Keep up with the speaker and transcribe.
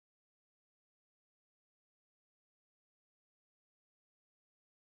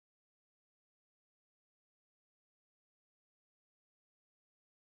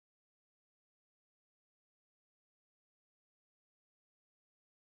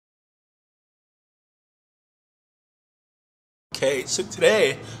Okay, so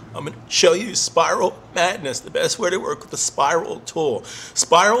today I'm going to show you Spiral Madness, the best way to work with the Spiral tool.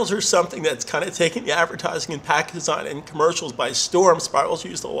 Spirals are something that's kind of taking the advertising and package design and commercials by storm. Spirals are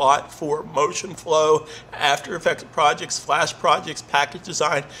used a lot for motion flow, After Effects projects, Flash projects, package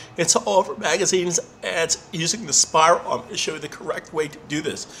design. It's all over magazines, ads using the spiral. I'm going to show you the correct way to do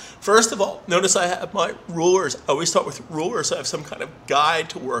this. First of all, notice I have my rulers. I always start with rulers, so I have some kind of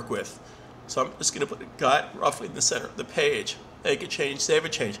guide to work with. So I'm just going to put a guide roughly in the center of the page. Make a change, save a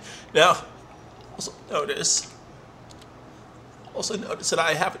change. Now, also notice that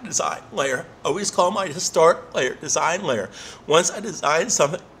I have a design layer. I always call my start layer design layer. Once I design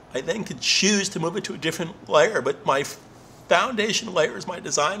something, I then could choose to move it to a different layer, but my foundation layer is my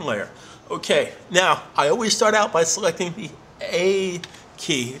design layer. Okay, now I always start out by selecting the A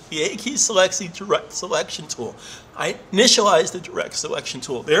key. The A key selects the direct selection tool. I initialize the direct selection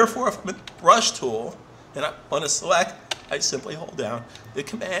tool. Therefore, if I'm in the brush tool and I want to select, I simply hold down the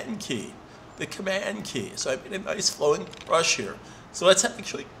command key. The command key. So I made a nice flowing brush here. So let's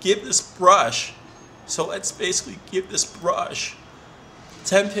actually give this brush, basically give this brush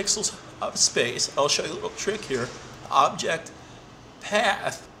 10 pixels of space. I'll show you a little trick here. Object,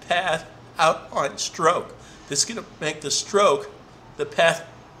 path, outline, stroke. This is going to make the stroke, the path,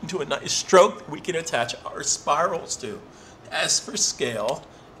 into a nice stroke that we can attach our spirals to. As for scale,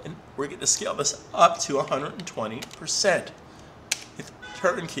 and we're going to scale this up to 120%. With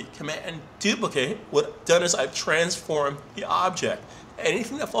turnkey, command duplicate, what I've done is I've transformed the object.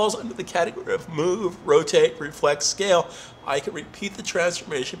 Anything that falls under the category of move, rotate, reflect, scale, I can repeat the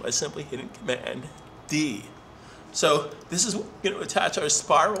transformation by simply hitting command D. So this is what we're going to attach our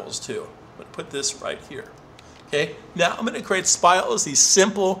spirals to. I'm going to put this right here. Okay, now I'm going to create spirals the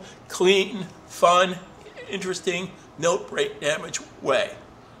simple, clean, fun, interesting, no break damage way.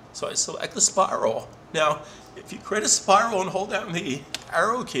 So I select the spiral. Now, if you create a spiral and hold down the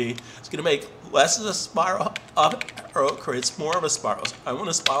arrow key, it's going to make less of a spiral, up arrow creates more of a spiral. So I want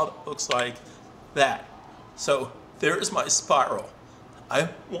a spiral that looks like that. So there's my spiral. I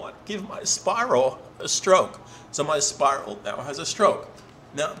want to give my spiral a stroke. So my spiral now has a stroke.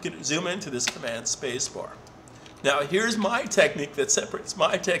 Now I'm going to zoom into this command spacebar. Now here's my technique that separates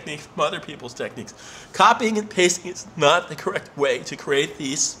my technique from other people's techniques. Copying and pasting is not the correct way to create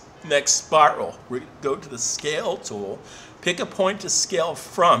these next spiral. We're going to go to the scale tool, pick a point to scale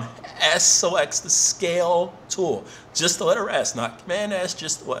from. S selects the scale tool. Just the letter S, not command S,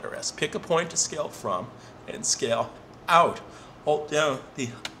 just the letter S. Pick a point to scale from and scale out. Hold down the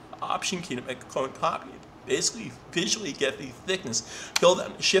option key to make a clone copy. Basically visually get the thickness. Hold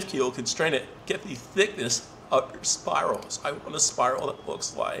down the shift key will constrain it. Get the thickness of your spirals. I want a spiral that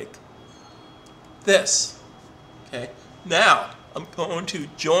looks like this. Okay. Now I'm going to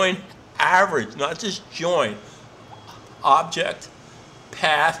join average, not just join. Object,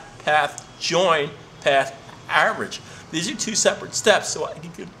 path, join, path, average. These are two separate steps, so I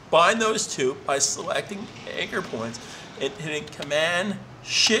can combine those two by selecting anchor points and hitting Command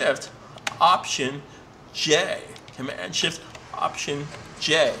Shift Option J. Command Shift Option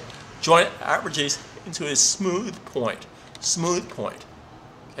J. Join averages into a smooth point.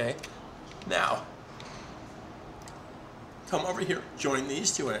 Okay. Now, come over here, join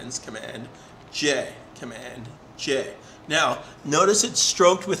these two ends, Command J. Now, notice it's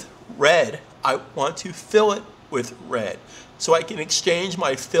stroked with red. I want to fill it with red. So I can exchange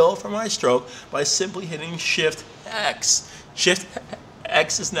my fill for my stroke by simply hitting Shift X. Shift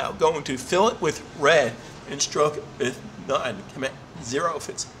X is now going to fill it with red and stroke it with none. Command 0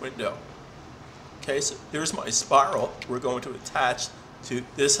 fits window. Okay, so here's my spiral we're going to attach to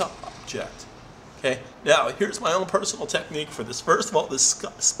this object. Okay, now here's my own personal technique for this. First of all, this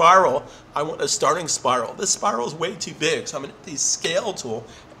spiral, I want a starting spiral. This spiral is way too big, so I'm going to hit the scale tool,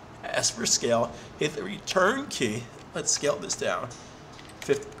 S for scale, hit the return key. Let's scale this down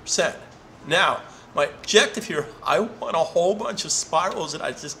 50%. Now, my objective here, I want a whole bunch of spirals that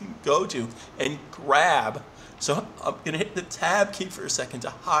I just can go to and grab. So I'm going to hit the Tab key for a second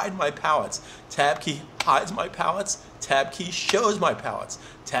to hide my palettes. Tab key hides my palettes. Tab key shows my palettes.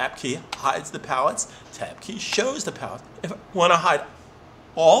 Tab key hides the palettes. Tab key shows the palette. If I want to hide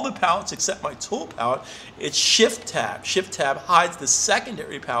all the palettes except my tool palette, it's Shift Tab. Shift Tab hides the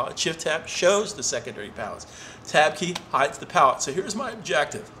secondary palette. Shift Tab shows the secondary palettes. Tab key hides the palette. So here's my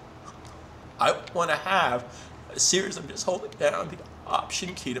objective. I want to have a series. I'm just holding down the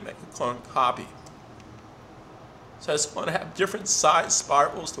Option key to make a clone copy. So I just want to have different size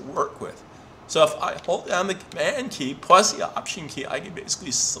spirals to work with. So if I hold down the Command key plus the Option key, I can basically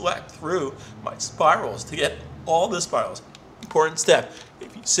select through my spirals to get all the spirals. Important step.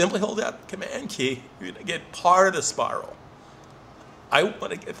 If you simply hold down the Command key, you're going to get part of the spiral. I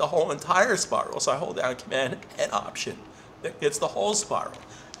want to get the whole entire spiral, so I hold down Command and Option. That gets the whole spiral.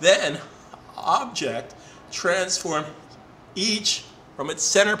 Then, Object, transform each from its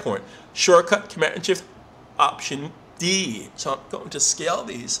center point. Shortcut, Command Shift, Option D. So I'm going to scale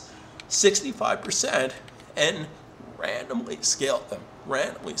these 65% and randomly scale them.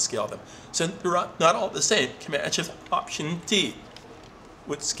 So they're not all the same. Command Shift, Option D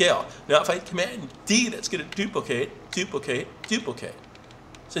would scale. Now if I Command D, that's going to duplicate.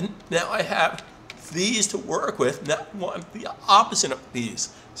 So now I have these to work with. Now I want the opposite of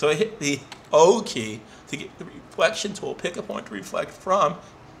these. So I hit the O key to get the reflection tool, pick a point to reflect from,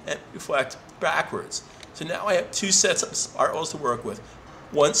 and reflect backwards. So now I have two sets of spirals to work with.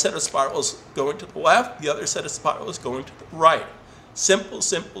 One set of spirals going to the left, the other set of spirals going to the right. Simple,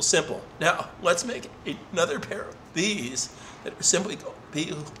 simple, simple. Now let's make another pair of these that are simply going to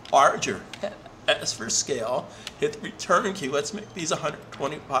be larger. As for scale, hit the return key. Let's make these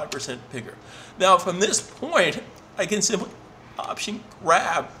 125% bigger. Now from this point, I can simply Option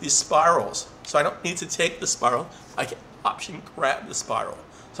grab these spirals. So I don't need to take the spiral, I can Option grab the spiral.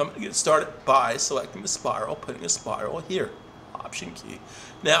 So I'm going to get started by selecting the spiral, putting a spiral here. Option key.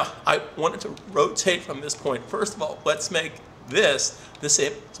 Now I wanted to rotate from this point. First of all, let's make this the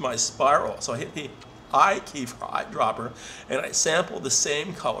same as my spiral. So I hit the I key for eyedropper and I sample the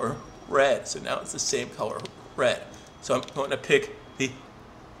same color red. So now it's the same color red. So I'm going to pick the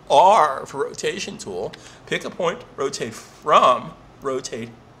R for rotation tool, pick a point, rotate from, rotate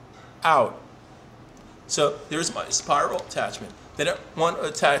out. So there's my spiral attachment. Then I want to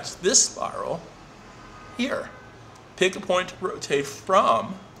attach this spiral here. Pick a point, rotate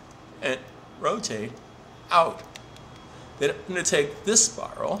from, and rotate out. Then I'm going to take this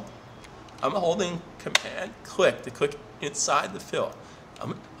spiral. I'm holding Command click to click inside the fill.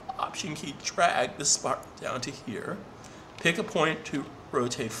 I'm going to Option key drag this spiral down to here. Pick a point to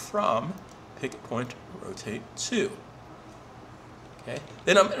rotate from, pick a point to rotate to. Okay.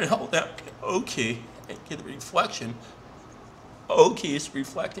 Then I'm going to hold down O key and get the reflection. O key is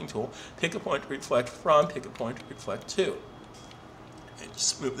reflecting tool. Pick a point to reflect from, pick a point to reflect to. And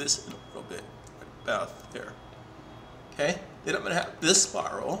just move this in a little bit, about there. Okay. Then I'm going to have this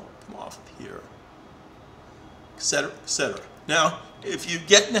spiral come off of here, etc., etc. Now, if you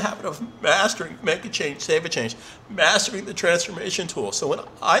get in the habit of mastering, make a change, save a change, mastering the transformation tool. So when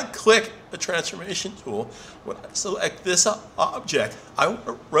I click the transformation tool, when I select this object, I want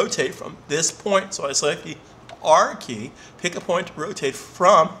to rotate from this point. So I select the R key, pick a point to rotate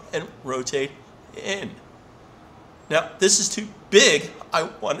from, and rotate in. Now, this is too big. I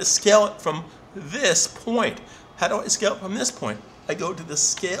want to scale it from this point. How do I scale it from this point? I go to the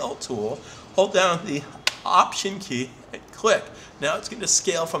Scale tool, hold down the Option key, and click. Now it's going to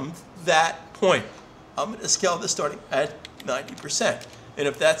scale from that point. I'm going to scale this starting at 90%. And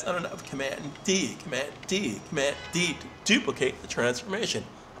if that's not enough, Command D, Command D, Command D to duplicate the transformation.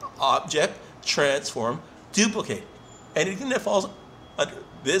 Object, transform, duplicate. Anything that falls under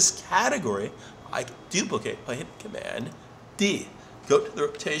this category, I can duplicate by hitting Command D. Go to the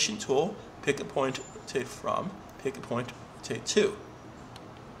rotation tool, pick a point to rotate from, pick a point to rotate to,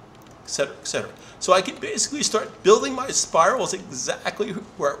 etc., etc. So I can basically start building my spirals exactly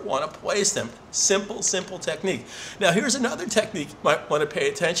where I want to place them. Simple, simple technique. Now here's another technique you might want to pay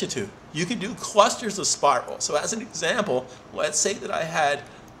attention to. You can do clusters of spirals. So as an example, let's say that I had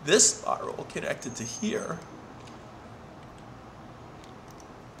this spiral connected to here.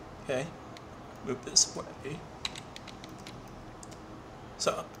 Okay, move this away.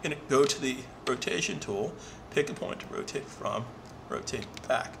 So I'm going to go to the rotation tool, pick a point to rotate from, rotate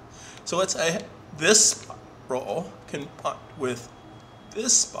back. So let's say this spiral combined with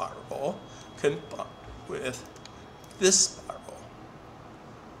this spiral combined with this spiral.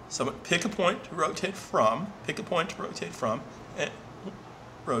 So I'm going to pick a point to rotate from, pick a point to rotate from, and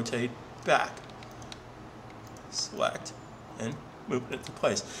rotate back. Select and move it into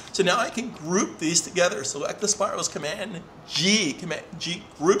place. So now I can group these together. Select the spirals, Command G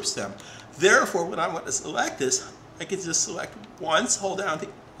groups them. Therefore, when I want to select this, I can just select once, hold down the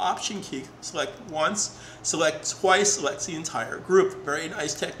Option key, select once, select twice, selects the entire group. Very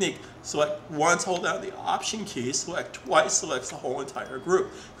nice technique. Select once, hold down the Option key, select twice, selects the whole entire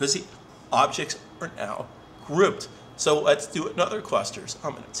group because the objects are now grouped. So let's do another cluster. So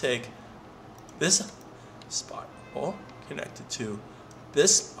I'm going to take this spiral, connected to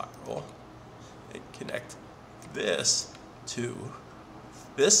this spiral, and connect this to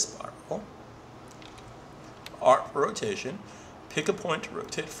this spiral. R for rotation. Pick a point to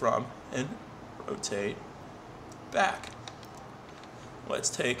rotate from and rotate back. Let's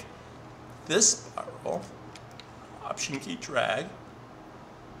take this spiral, Option key drag,